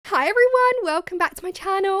Hi everyone, welcome back to my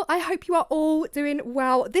channel. I hope you are all doing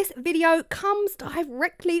well. This video comes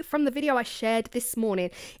directly from the video I shared this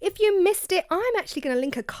morning. If you missed it, I'm actually going to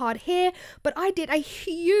link a card here, but I did a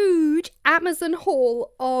huge Amazon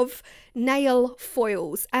haul of nail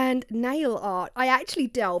foils and nail art. I actually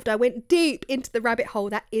delved, I went deep into the rabbit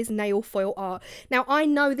hole that is nail foil art. Now I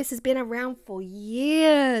know this has been around for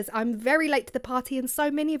years. I'm very late to the party and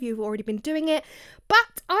so many of you have already been doing it,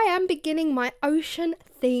 but I am beginning my ocean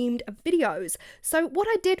themed videos. So what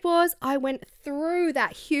I did was I went through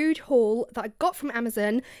that huge haul that I got from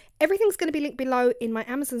Amazon. Everything's going to be linked below in my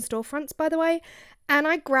Amazon storefronts, by the way. And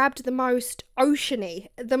I grabbed the most oceany,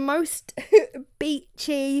 the most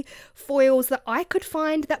beachy foils that I could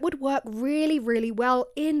find that would work really, really well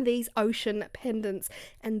in these ocean pendants.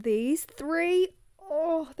 And these three,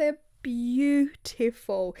 oh, they're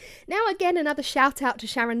beautiful. Now again, another shout out to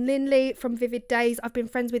Sharon Lindley from Vivid Days. I've been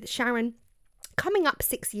friends with Sharon coming up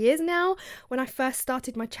 6 years now. When I first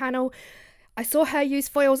started my channel, I saw her use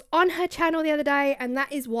foils on her channel the other day, and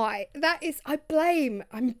that is why.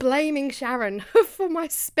 I'm blaming Sharon for my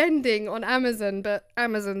spending on Amazon, but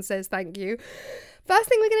Amazon says thank you. First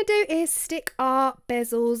thing we're going to do is stick our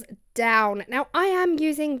bezels down. Now I am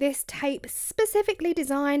using this tape specifically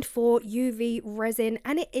designed for UV resin,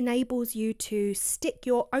 and it enables you to stick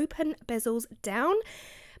your open bezels down,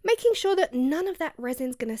 making sure that none of that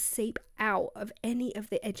resin's going to seep out of any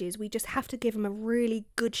of the edges. We just have to give them a really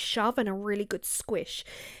good shove and a really good squish.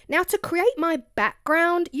 Now to create my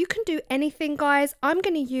background, you can do anything, guys. I'm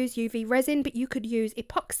going to use UV resin, but you could use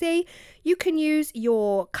epoxy. You can use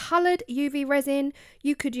your coloured UV resin.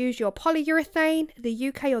 You could use your polyurethane, the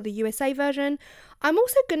UK or the USA version. I'm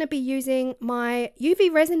also going to be using my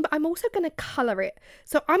UV resin, but I'm also going to colour it.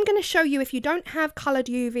 So I'm going to show you, if you don't have coloured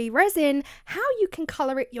UV resin, how you can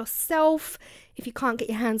colour it yourself if you can't get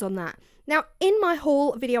your hands on that. Now, in my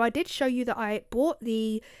haul video, I did show you that I bought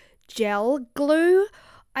the gel glue.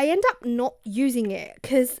 I end up not using it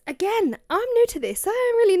because, again, I'm new to this. I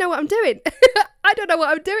don't really know what I'm doing. I don't know what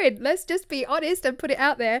I'm doing. Let's just be honest and put it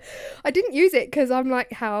out there. I didn't use it because I'm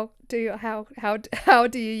like, how do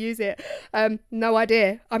you use it? No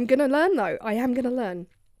idea. I'm gonna learn though. I am gonna learn.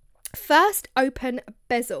 First, open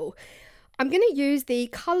bezel. I'm going to use the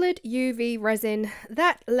coloured UV resin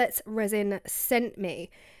that Let's Resin sent me.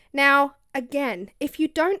 Now, again, if you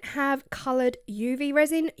don't have coloured UV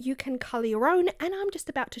resin, you can colour your own, and I'm just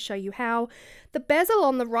about to show you how. The bezel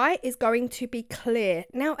on the right is going to be clear.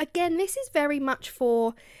 Now, again, this is very much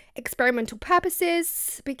for experimental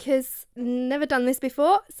purposes because never done this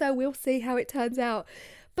before, so we'll see how it turns out.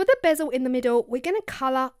 For the bezel in the middle, we're going to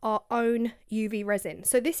colour our own UV resin.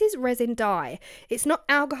 So this is resin dye. It's not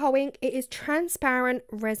alcohol ink, it is transparent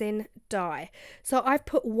resin dye. So I've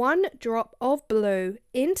put 1 drop of blue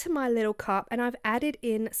into my little cup and I've added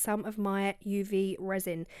in some of my UV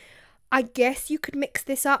resin. I guess you could mix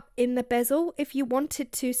this up in the bezel. If you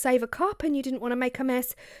wanted to save a cup and you didn't want to make a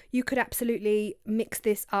mess, you could absolutely mix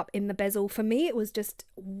this up in the bezel. For me, it was just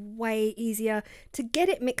way easier to get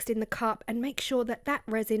it mixed in the cup and make sure that that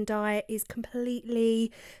resin dye is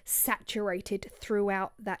completely saturated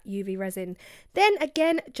throughout that UV resin. Then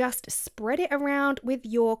again, just spread it around with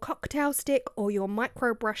your cocktail stick or your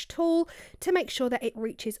micro brush tool to make sure that it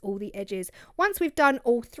reaches all the edges. Once we've done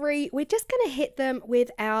all three, we're just going to hit them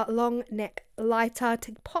with our long neck lighter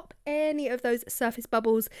to pop any of those surface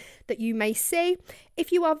bubbles that you may see.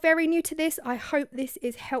 If you are very new to this, I hope this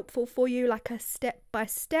is helpful for you, like a step by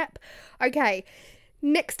step. Okay,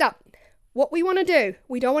 next up, what we want to do,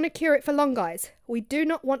 we don't want to cure it for long, guys. We do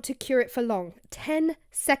not want to cure it for long. 10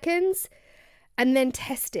 seconds and then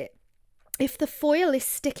test it. If the foil is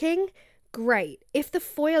sticking, great. If the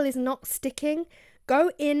foil is not sticking,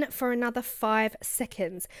 go in for another 5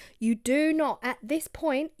 seconds. You do not, at this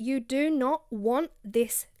point, you do not want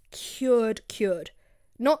this cured.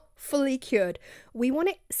 Not fully cured. We want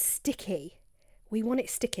it sticky. We want it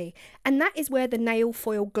sticky. And that is where the nail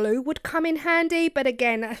foil glue would come in handy. But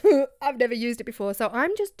again, I've never used it before. So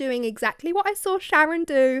I'm just doing exactly what I saw Sharon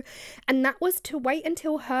do. And that was to wait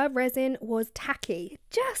until her resin was tacky.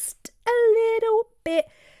 Just a little bit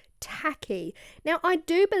tacky. Now I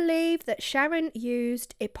do believe that Sharon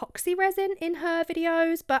used epoxy resin in her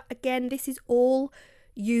videos, but again, this is all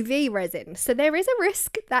UV resin, so there is a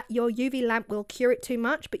risk that your UV lamp will cure it too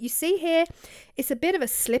much. But you see here, it's a bit of a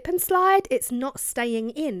slip and slide. It's not staying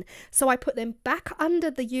in, so I put them back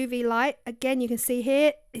under the UV light. Again, you can see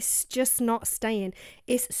here, it's just not staying.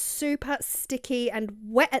 It's super sticky and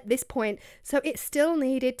wet at this point, so it still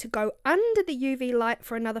needed to go under the UV light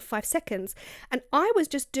for another 5 seconds. And I was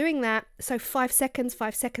just doing that, so 5 seconds,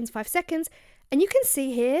 5 seconds, 5 seconds, and you can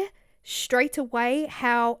see here, straight away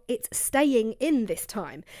how it's staying in this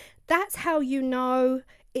time. That's how you know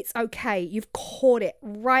it's okay. You've caught it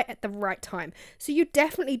right at the right time. So you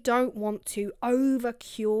definitely don't want to over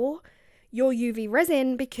cure your UV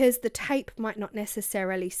resin because the tape might not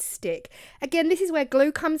necessarily stick. Again, this is where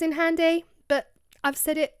glue comes in handy, but I've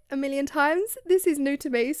said it a million times. This is new to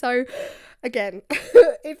me. So again,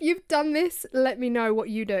 if you've done this, let me know what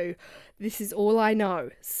you do. This is all I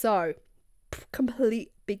know. So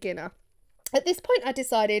complete beginner. At this point, I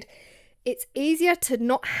decided it's easier to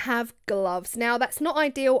not have gloves. Now, that's not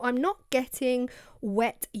ideal. I'm not getting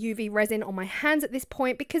wet UV resin on my hands at this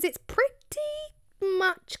point because it's pretty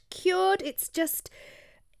much cured. It's just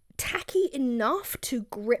tacky enough to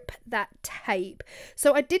grip that tape.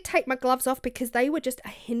 So I did take my gloves off because they were just a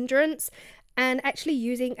hindrance, and actually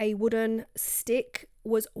using a wooden stick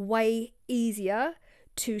was way easier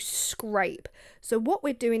to scrape. So what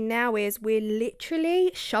we're doing now is we're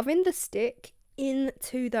literally shoving the stick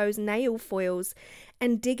into those nail foils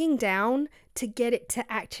and digging down to get it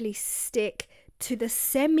to actually stick to the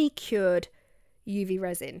semi-cured UV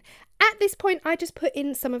resin. At this point, I just put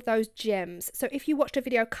in some of those gems. So if you watched a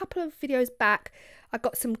video a couple of videos back, I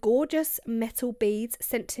got some gorgeous metal beads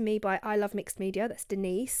sent to me by I Love Mixed Media. That's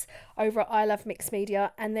Denise over at I Love Mixed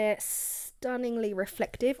Media, and they're stunningly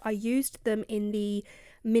reflective. I used them in the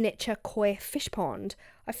miniature koi fish pond.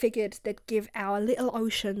 I figured they'd give our little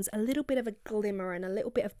oceans a little bit of a glimmer and a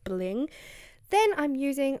little bit of bling. Then I'm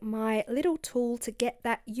using my little tool to get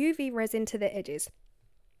that UV resin to the edges.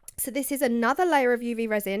 So this is another layer of UV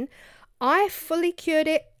resin. I fully cured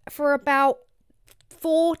it for about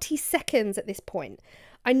 40 seconds at this point.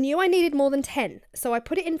 I knew I needed more than 10. So I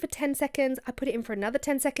put it in for 10 seconds. I put it in for another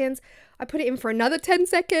 10 seconds. I put it in for another 10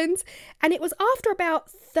 seconds. And it was after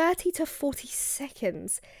about 30 to 40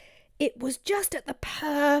 seconds. It was just at the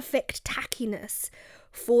perfect tackiness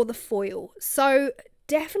for the foil. So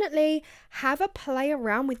definitely have a play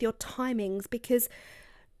around with your timings, because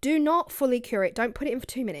do not fully cure it. Don't put it in for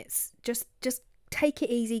 2 minutes. Just take it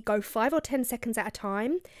easy. Go 5 or 10 seconds at a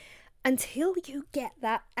time until you get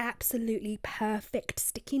that absolutely perfect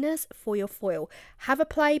stickiness for your foil. Have a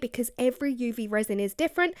play, because every UV resin is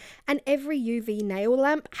different and every UV nail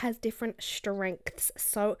lamp has different strengths.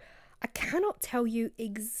 So I cannot tell you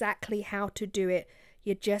exactly how to do it.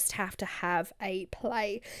 You just have to have a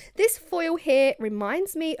play. This foil here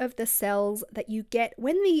reminds me of the cells that you get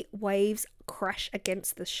when the waves crash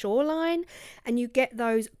against the shoreline and you get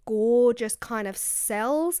those gorgeous kind of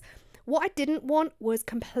cells. What I didn't want was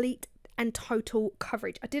complete and total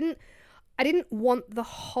coverage. I didn't want the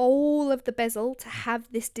whole of the bezel to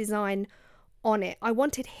have this design on it. I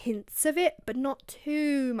wanted hints of it, but not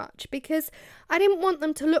too much, because I didn't want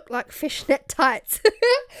them to look like fishnet tights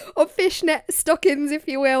or fishnet stockings, if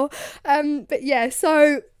you will. But yeah,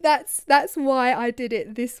 so that's why I did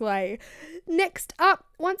it this way. Next up,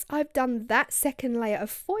 once I've done that second layer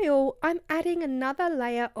of foil, I'm adding another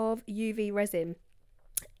layer of UV resin.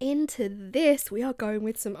 Into this, we are going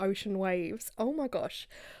with some ocean waves. Oh my gosh.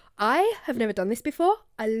 I have never done this before.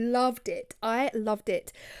 I loved it. I loved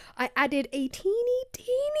it. I added a teeny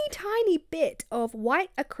tiny bit of white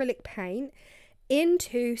acrylic paint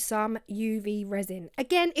into some UV resin.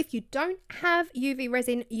 Again, if you don't have UV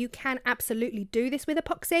resin, you can absolutely do this with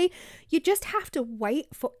epoxy. You just have to wait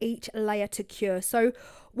for each layer to cure. So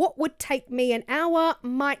what would take me an hour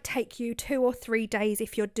might take you 2 or 3 days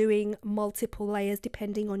if you're doing multiple layers,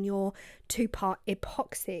 depending on your 2-part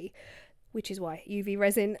epoxy. Which is why UV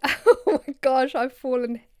resin, oh my gosh, I've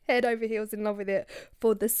fallen head over heels in love with it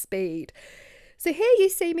for the speed. So here you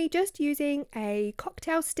see me just using a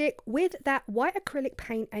cocktail stick with that white acrylic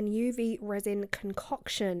paint and UV resin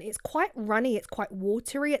concoction. It's quite runny, it's quite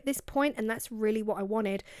watery at this point, and that's really what I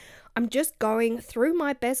wanted. I'm just going through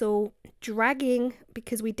my bezel, dragging,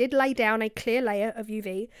 because we did lay down a clear layer of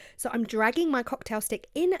UV, so I'm dragging my cocktail stick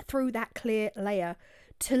in through that clear layer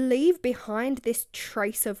to leave behind this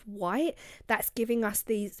trace of white that's giving us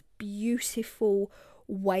these beautiful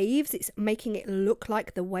waves. It's making it look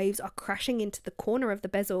like the waves are crashing into the corner of the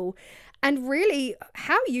bezel. And really,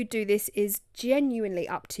 how you do this is genuinely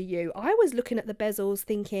up to you. I was looking at the bezels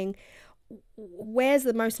thinking, where's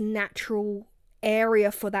the most natural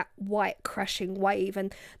area for that white crashing wave?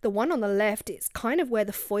 And the one on the left, it's kind of where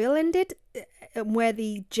the foil ended and where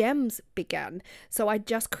the gems began, so I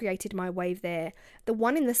just created my wave there. The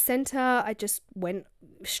one in the center, I just went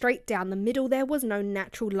straight down the middle. There was no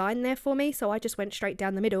natural line there for me, so I just went straight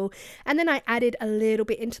down the middle, and then I added a little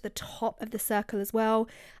bit into the top of the circle as well,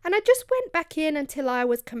 and I just went back in until I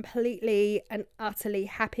was completely and utterly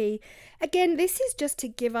happy. Again, this is just to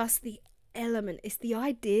give us the element. It's the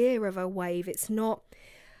idea of a wave. It's not,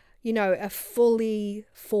 you know, a fully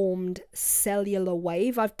formed cellular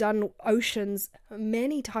wave. I've done oceans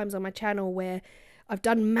many times on my channel where I've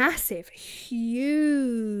done massive,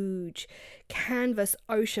 huge canvas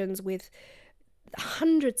oceans with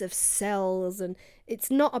hundreds of cells, and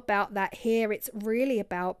it's not about that here. It's really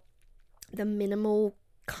about the minimal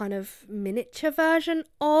kind of miniature version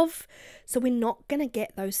of. So we're not going to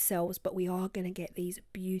get those cells, but we are going to get these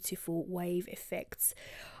beautiful wave effects.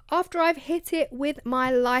 After I've hit it with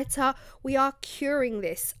my lighter, we are curing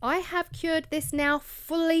this. I have cured this now,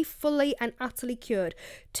 fully and utterly cured.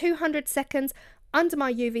 200 seconds under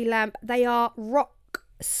my UV lamp. They are rock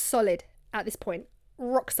solid at this point.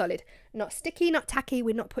 Rock solid. Not sticky, not tacky.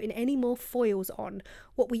 We're not putting any more foils on.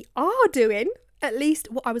 What we are doing, at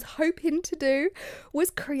least what I was hoping to do, was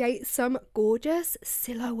create some gorgeous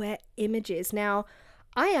silhouette images. Now,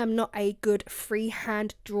 I am not a good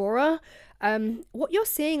freehand drawer. What you're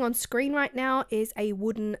seeing on screen right now is a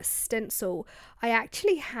wooden stencil. I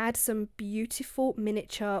actually had some beautiful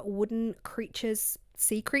miniature wooden creatures,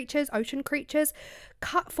 sea creatures, ocean creatures,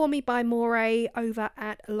 cut for me by Moray over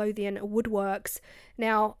at Lothian Woodworks.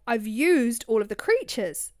 Now, I've used all of the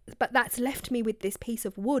creatures, but that's left me with this piece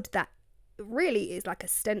of wood that really is like a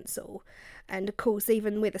stencil. And of course,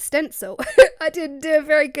 even with a stencil, I didn't do a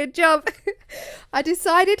very good job. I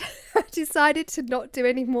decided to not do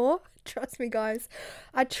any more. Trust me, guys.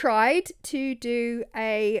 I tried to do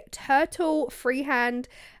a turtle freehand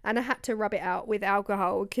and I had to rub it out with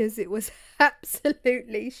alcohol because it was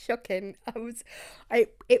absolutely shocking. I'm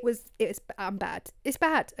bad. It's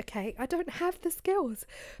bad, okay? I don't have the skills.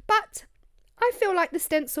 But I feel like the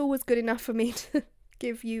stencil was good enough for me to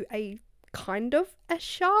give you a kind of a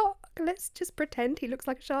shark. Let's just pretend he looks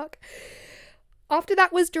like a shark. After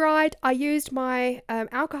that was dried, I used my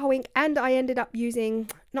alcohol ink, and I ended up using,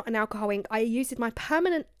 not an alcohol ink, I used my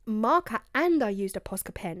permanent marker and I used a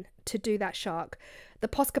Posca pen to do that shark. The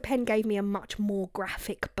Posca pen gave me a much more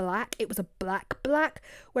graphic black. It was a black,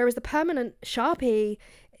 whereas the permanent Sharpie,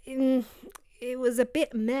 it was a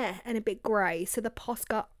bit meh and a bit grey. So the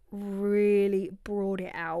Posca really brought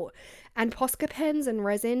it out. And Posca pens and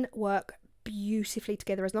resin work beautifully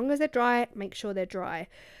together. As long as they're dry, make sure they're dry.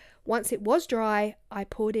 Once it was dry, I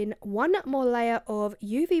poured in one more layer of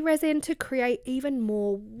UV resin to create even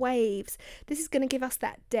more waves. This is going to give us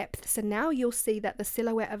that depth. So now you'll see that the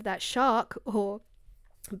silhouette of that shark or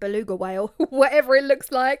beluga whale, whatever it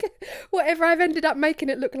looks like, whatever I've ended up making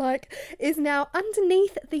it look like, is now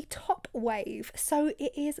underneath the top wave. So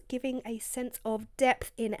it is giving a sense of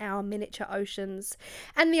depth in our miniature oceans.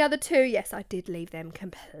 And the other two, yes, I did leave them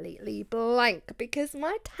completely blank because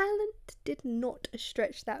my talent did not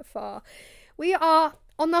stretch that far. We are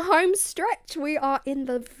on the home stretch. We are in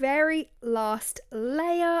the very last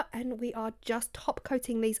layer and we are just top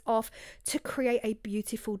coating these off to create a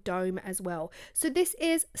beautiful dome as well. So this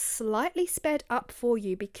is slightly sped up for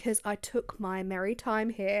you because I took my merry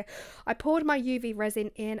time here. I poured my UV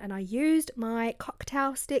resin in and I used my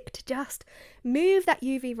cocktail stick to just move that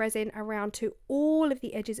UV resin around to all of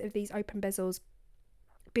the edges of these open bezels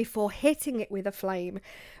before hitting it with a flame,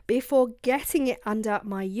 before getting it under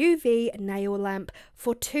my UV nail lamp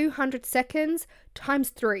for 200 seconds times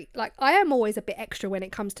 3. Like, I am always a bit extra when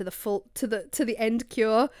it comes to the end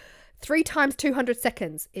cure. 3 times 200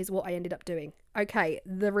 seconds is what I ended up doing. Okay,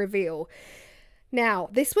 the reveal. Now,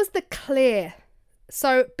 this was the clear.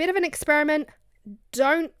 So, bit of an experiment.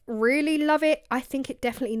 Don't really love it. I think it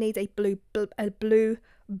definitely needs a blue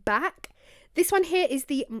back. This one here is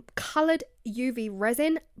the coloured UV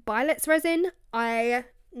resin, Bilet's resin. I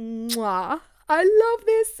love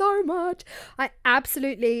this so much. I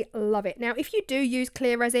absolutely love it. Now, if you do use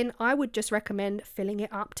clear resin, I would just recommend filling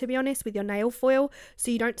it up, to be honest, with your nail foil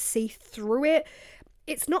so you don't see through it.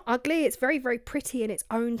 It's not ugly. It's very, very pretty in its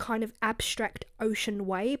own kind of abstract ocean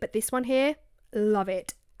way. But this one here, love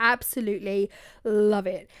it. Absolutely love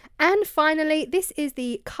it. And finally, this is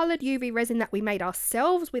the coloured UV resin that we made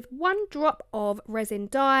ourselves with 1 drop of resin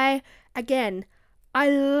dye. Again, I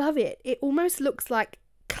love it. It almost looks like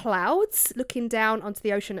clouds looking down onto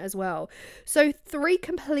the ocean as well. So 3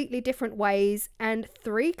 completely different ways and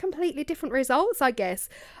 3 completely different results, I guess.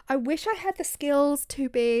 I wish I had the skills to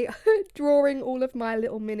be drawing all of my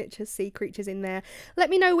little miniature sea creatures in there. Let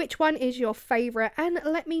me know which one is your favourite and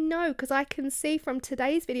let me know, because I can see from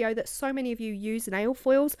today's video that so many of you use nail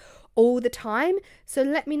foils all the time. So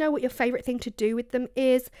let me know what your favourite thing to do with them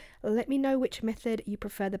is. Let me know which method you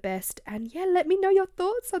prefer the best, and yeah, let me know your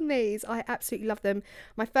thoughts on these. I absolutely love them.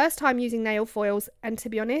 My first time using nail foils, and to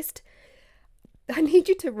be honest, I need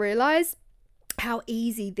you to realise how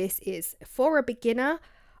easy this is. For a beginner,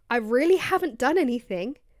 I really haven't done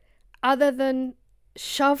anything other than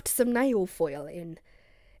shoved some nail foil in.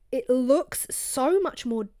 It looks so much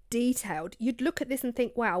more detailed. You'd look at this and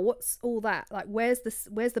think, wow, what's all that? Like, where's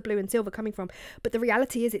the blue and silver coming from? But the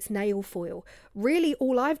reality is it's nail foil. Really,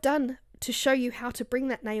 all I've done to show you how to bring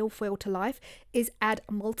that nail foil to life is add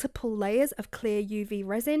multiple layers of clear UV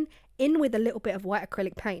resin in with a little bit of white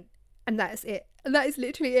acrylic paint. And that is it. And that is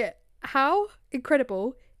literally it. How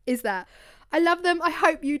incredible is that? I love them. I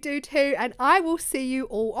hope you do too. And I will see you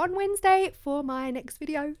all on Wednesday for my next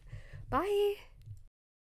video. Bye.